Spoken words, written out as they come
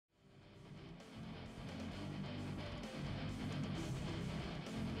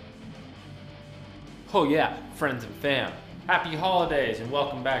Oh yeah, friends and fam. Happy holidays and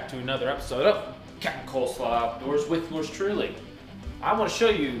welcome back to another episode of Captain Coleslaw Outdoors with yours truly. I want to show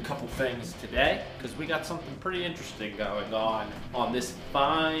you a couple things today because we got something pretty interesting going on this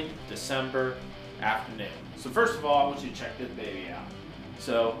fine December afternoon. So first of all, I want you to check this baby out.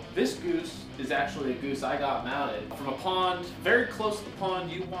 So this goose is actually a goose I got mounted from a pond very close to the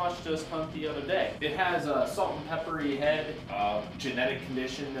pond you watched us hunt the other day. It has a salt and peppery head, a genetic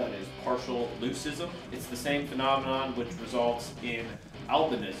condition that is partial leucism. It's the same phenomenon which results in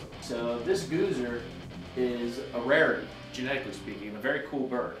albinism. So this gooser is a rarity, genetically speaking, and a very cool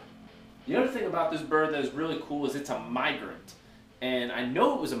bird. The other thing about this bird that is really cool is it's a migrant. And I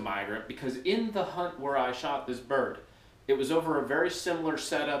know it was a migrant because in the hunt where I shot this bird, it was over a very similar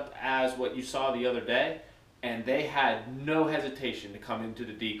setup as what you saw the other day, and they had no hesitation to come into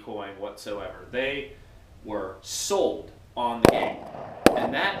the decoying whatsoever. They were sold on the game,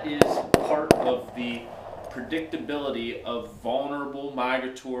 and that is part of the predictability of vulnerable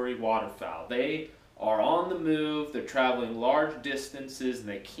migratory waterfowl. They are on the move, they're traveling large distances, and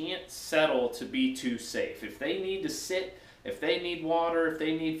they can't settle to be too safe. If they need to sit, if they need water, if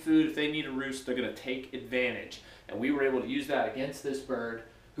they need food, if they need a roost, they're going to take advantage. And we were able to use that against this bird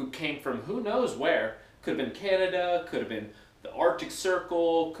who came from who knows where. Could have been Canada, could have been the Arctic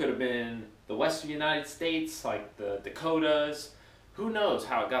Circle, could have been the western United States, like the Dakotas. Who knows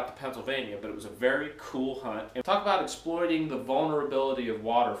how it got to Pennsylvania, but it was a very cool hunt. And talk about exploiting the vulnerability of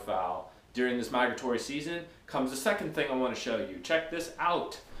waterfowl during this migratory season comes the second thing I want to show you. Check this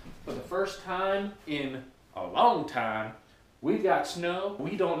out. For the first time in a long time, we got snow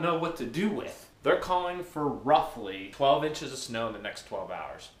we don't know what to do with. They're calling for roughly 12 inches of snow in the next 12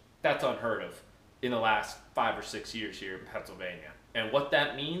 hours. That's unheard of in the last 5 or 6 years here in Pennsylvania. And what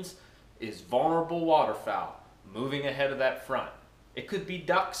that means is vulnerable waterfowl moving ahead of that front. It could be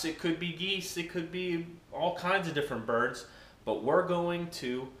ducks, it could be geese, it could be all kinds of different birds, but we're going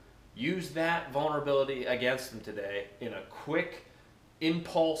to use that vulnerability against them today in a quick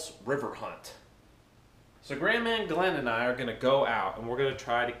impulse river hunt. So Grandman Glenn and I are going to go out and we're going to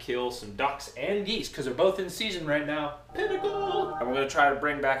try to kill some ducks and geese because they're both in season right now. Pinnacle! And we're going to try to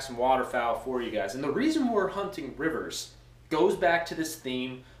bring back some waterfowl for you guys. And the reason we're hunting rivers goes back to this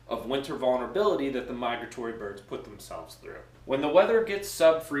theme of winter vulnerability that the migratory birds put themselves through. When the weather gets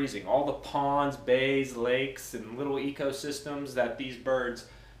sub-freezing, all the ponds, bays, lakes, and little ecosystems that these birds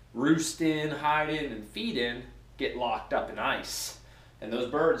roost in, hide in, and feed in get locked up in ice. And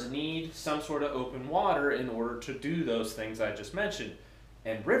those birds need some sort of open water in order to do those things I just mentioned.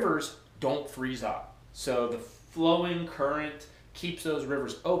 And rivers don't freeze up. So the flowing current keeps those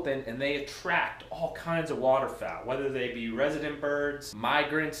rivers open and they attract all kinds of waterfowl, whether they be resident birds,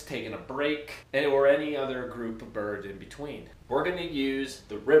 migrants taking a break, or any other group of birds in between. We're going to use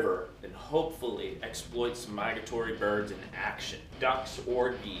the river and hopefully exploit some migratory birds in action, ducks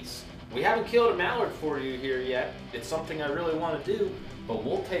or geese. We haven't killed a mallard for you here yet. It's something I really want to do, but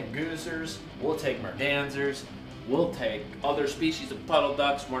we'll take goosers, we'll take mergansers, we'll take other species of puddle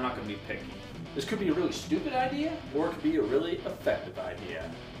ducks. We're not going to be picky. This could be a really stupid idea, or it could be a really effective idea.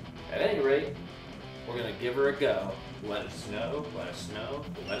 At any rate, we're going to give her a go. Let it snow, let it snow,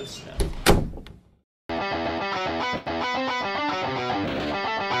 let it snow.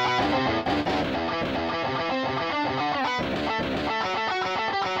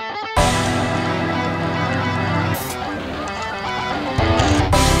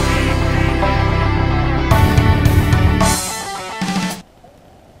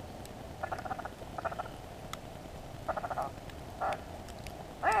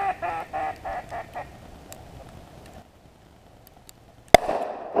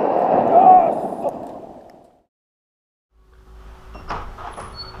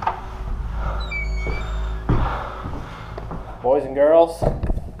 Boys and girls,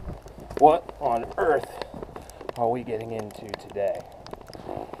 what on earth are we getting into today?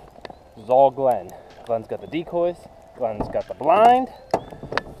 This is all Glenn. Glenn's got the decoys, Glenn's got the blind,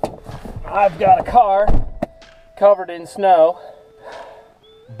 I've got a car covered in snow,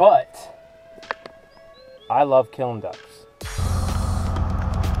 but I love killing ducks.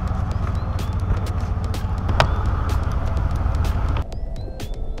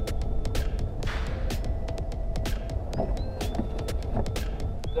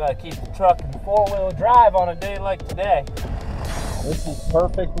 Gotta keep the truck in four-wheel drive on a day like today. This is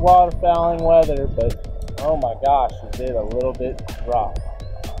perfect waterfowling weather, but oh my gosh, is it a little bit rough.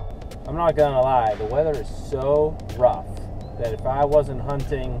 I'm not gonna lie, the weather is so rough that if I wasn't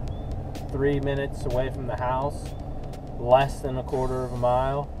hunting 3 minutes away from the house, less than a quarter of a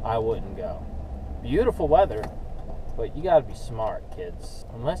mile, I wouldn't go. Beautiful weather, But you gotta be smart, kids.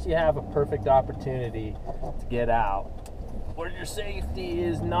 Unless you have a perfect opportunity to get out, or your safety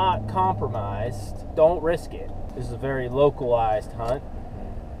is not compromised, don't risk it. This is a very localized hunt.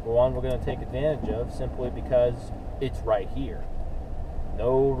 One we're gonna take advantage of simply because it's right here.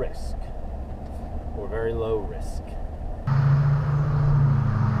 No risk, or very low risk.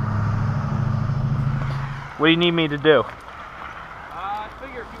 What do you need me to do? I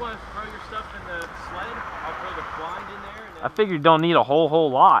figure if you want to throw your stuff in the sled, I'll throw the blind in there. And then... I figure you don't need a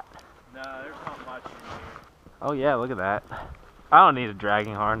whole lot. No, there's not much in here. Oh yeah, look at that. I don't need a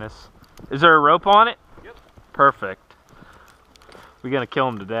dragging harness. Is there a rope on it? Yep. Perfect. We're gonna kill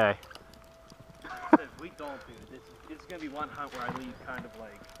him today. If we don't do it, it's gonna be one hunt where I leave kind of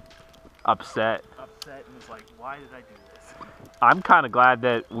like Upset. upset and it's like, why did I do this? I'm kind of glad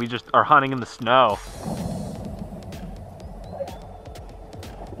that we just are hunting in the snow.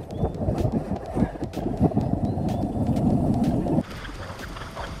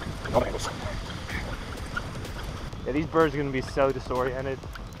 Yeah, these birds are gonna be so disoriented.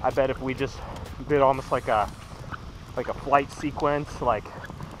 I bet if we just did almost like a flight sequence, like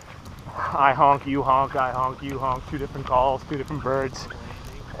I honk, you honk, I honk, you honk, 2 different calls, 2 different birds,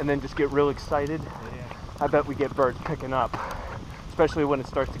 and then just get real excited. I bet we get birds picking up, especially when it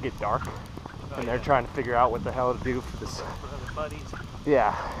starts to get dark and they're trying to figure out what the hell to do for this.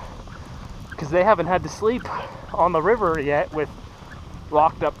 Yeah, because they haven't had to sleep on the river yet with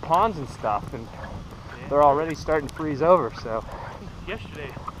locked up ponds and stuff, and they're already starting to freeze over. So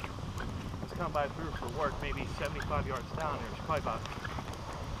Yesterday, I was coming by the river for work, maybe 75 yards down. There was probably about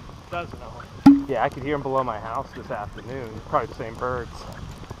a dozen of them. yeah, I could hear them below my house this afternoon. Probably the same birds,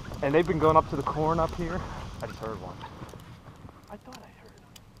 and they've been going up to the corn up here. I just heard one. I thought I heard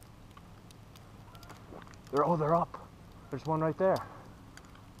them. They're up. There's one right there.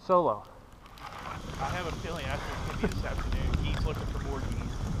 Solo. I have a feeling after it's going to be this afternoon, geese looking for more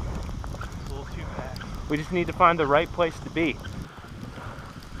geese. It's a little too fast. We just need to find the right place to be.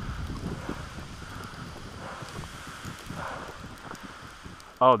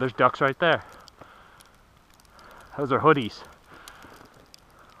 Oh, there's ducks right there. Those are hoodies.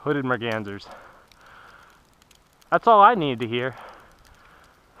 Hooded mergansers. That's all I need to hear.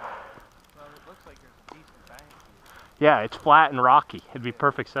 Well, it looks like there's a decent bank here. Yeah, it's flat and rocky. It'd be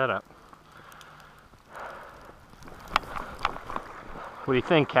perfect setup. What do you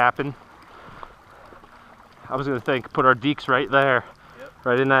think, Captain? I was gonna put our deeks right there,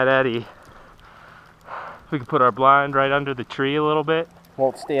 right in that eddy. We could put our blind right under the tree a little bit.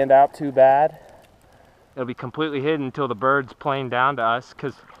 Won't stand out too bad. It'll be completely hidden until the bird's playing down to us,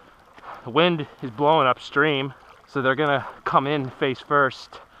 because the wind is blowing upstream, so they're gonna come in face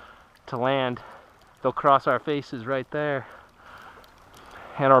first to land. They'll cross our faces right there.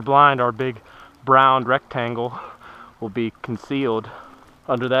 And our blind, our big brown rectangle, will be concealed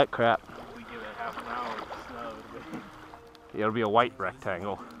under that crap. We give it half an hour of snow. It'll be a white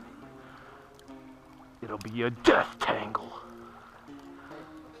rectangle. It'll be a death tangle.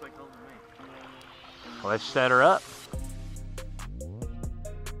 Looks like home to me. Let's set her up.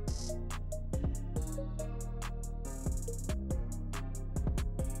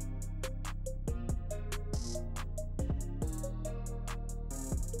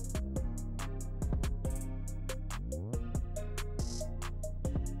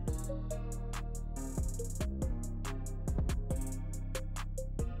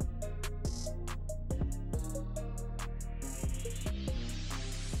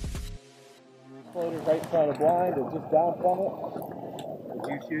 Floater's right in front of the blind or just down from it.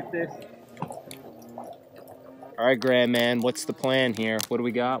 Did you shoot this? All right, Grand Man, what's the plan here? What do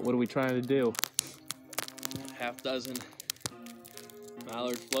we got? What are we trying to do? Half dozen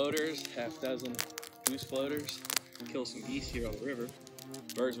mallard floaters, half dozen goose floaters. Kill some geese here on the river.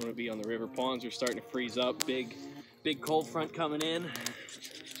 Birds want to be on the river. Ponds are starting to freeze up. Big cold front coming in.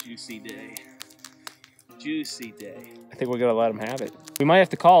 Juicy day. Juicy day. I think we're gonna let them have it. We might have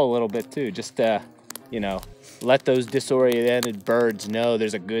to call a little bit too, just you know, let those disoriented birds know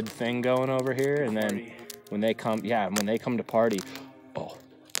there's a good thing going over here, and then when they come, when they come to party, oh,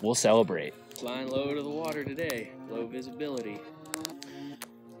 we'll celebrate. Flying low to the water today. Low visibility.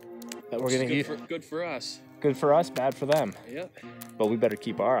 But we're gonna use good for us. Good for us, bad for them. Yep. But we better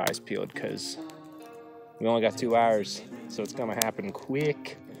keep our eyes peeled because we only got 2 hours, so it's gonna happen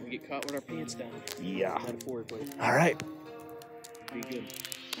quick. We get caught with our pants down. Yeah. Metaphorically. All right. Be good.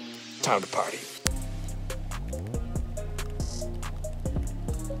 Time to party.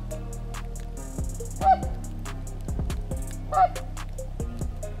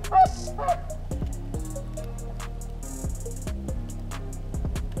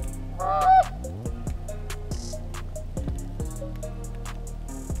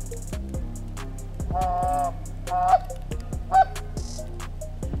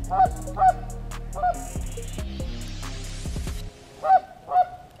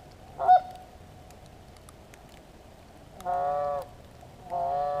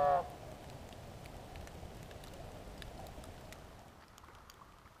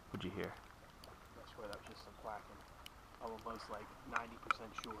 here? I swear that was just some quacking. I'm almost like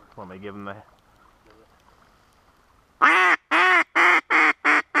 90% sure. Want me to give him the... It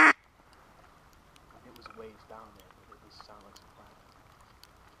was ways down there, but it just sounded like some quacking.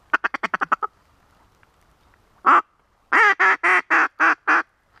 Oh,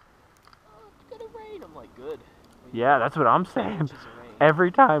 it's gonna rain. I'm like, good. Yeah, that's what I'm saying.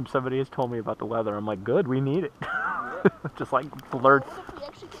 Every time somebody has told me about the weather, I'm like, good, we need it. Yeah. Just like blurred. What if we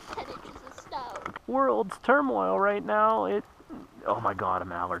actually get 10 inches of snow? World's turmoil right now. Oh my God, a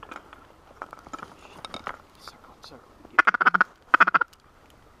mallard. Circle.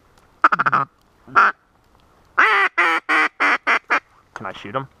 Can I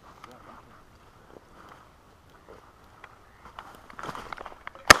shoot him?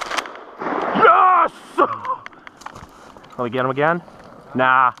 Yes! Let me get him again?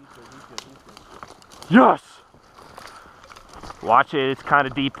 Nah. Yes! Watch it, it's kind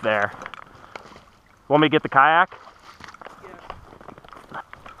of deep there. Want me to get the kayak?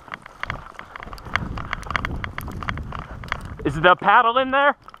 Is the paddle in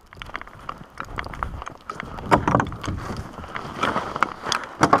there?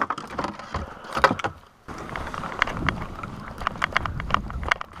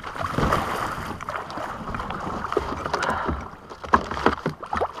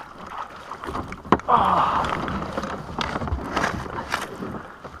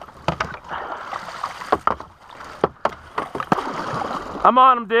 I'm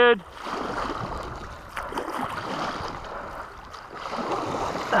on him, dude.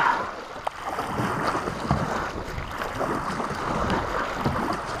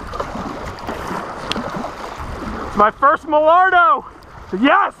 It's my first Mallardo.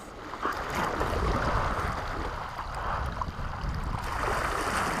 Yes.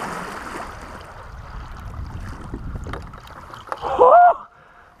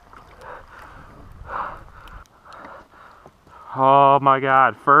 Oh my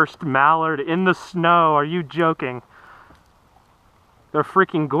God, first mallard in the snow. Are you joking? They're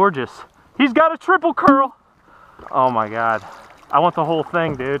freaking gorgeous. He's got a triple curl. Oh my God. I want the whole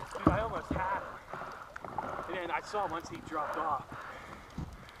thing, dude. Dude, I almost had him. And then I saw him once he dropped off.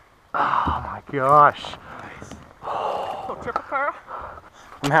 Oh my gosh. Nice. Oh, triple curl?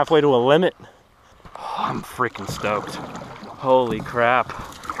 I'm halfway to a limit. Oh, I'm freaking stoked. Holy crap.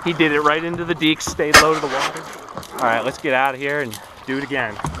 He did it right into the deek, stayed low to the water. All right, let's get out of here and do it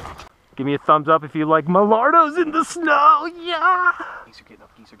again. Give me a thumbs up if you like Mallardos in the snow. Yeah. Geese are getting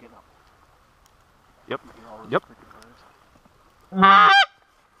up. Geese are getting up. Yep. Yep.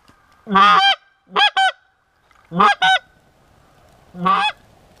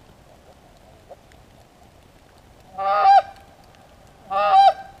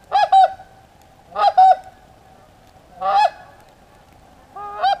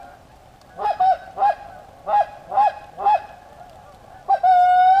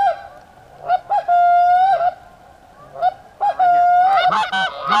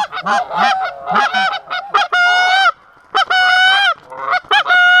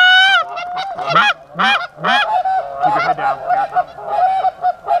 Keep your head down.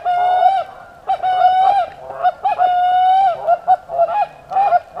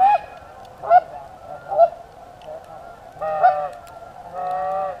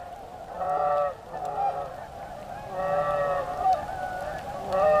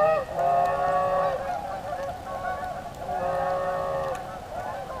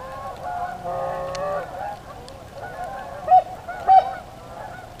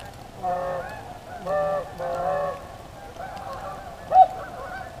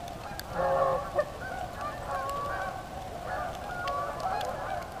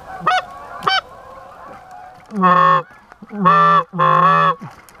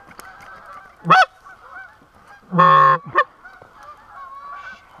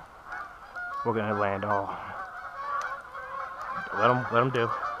 We're gonna land all. Let them do.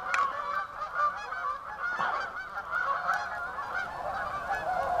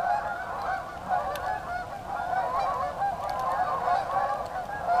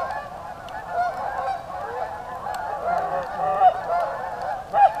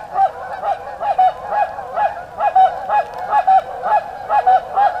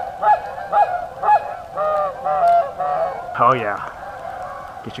 Oh yeah.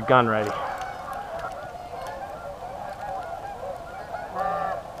 Get your gun ready.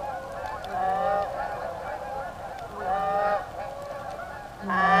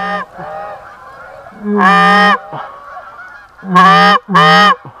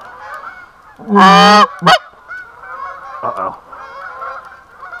 Uh-oh.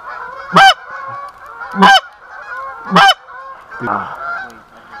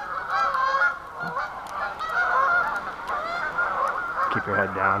 your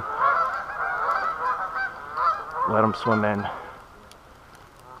head down. Let them swim in.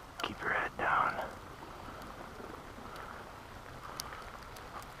 Keep your head down.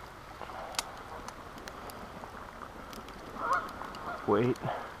 Wait.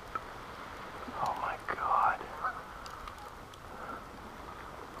 Oh my God.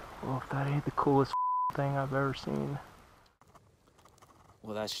 Well, if that ain't the coolest thing I've ever seen.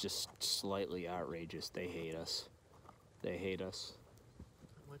 Well, that's just slightly outrageous. They hate us. They hate us.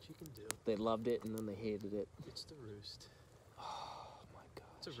 What you can do. They loved it and then they hated it. It's the roost. Oh my God.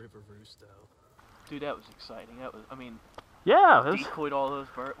 It's a river roost, though. Dude, that was exciting. That was, I mean, Yeah, this, decoyed all those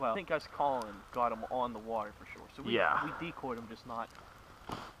birds. Well, I think us calling got them on the water for sure. So we decoyed them, just not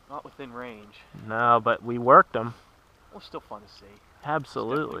within range. no, but we worked them. It was still fun to see.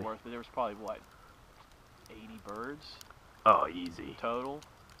 Absolutely. Definitely worth it. There was probably, what, 80 birds Oh, easy. total?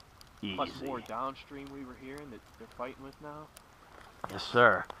 Easy. Plus more downstream we were hearing that they're fighting with now. Yes,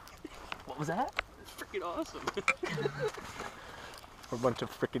 sir. What was that? It's freaking awesome. We're a bunch of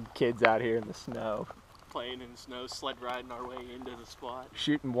freaking kids out here in the snow. Playing in the snow, sled riding our way into the spot.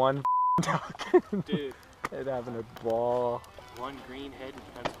 Shooting one duck. Dude. And having a ball. One greenhead in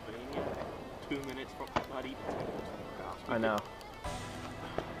Pennsylvania, 2 minutes from Buddy. I know.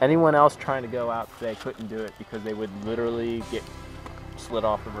 Anyone else trying to go out today couldn't do it because they would literally get slid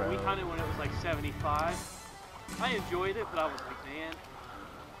off the road. We hunted when it was like 75. I enjoyed it, but I was like, man,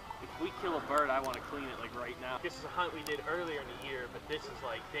 if we kill a bird, I want to clean it like right now. This is a hunt we did earlier in the year, but this is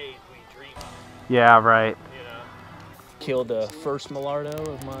like days we dream of. Yeah, right. You know? Killed the first Mallardo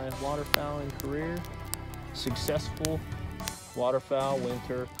of my waterfowling career. Successful waterfowl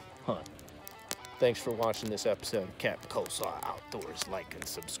winter hunt. Thanks for watching this episode of Captain Coleslaw Outdoors. Like and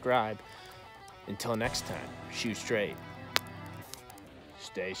subscribe. Until next time, shoot straight,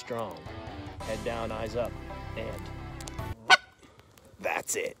 stay strong, head down, eyes up, and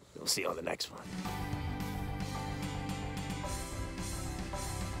that's it. We'll see you on the next one.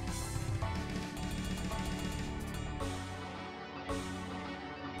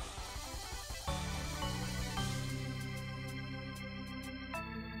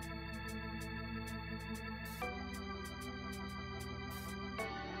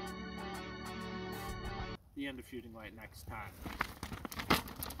 The end of shooting light next time.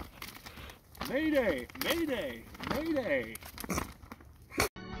 Mayday! Mayday! Mayday!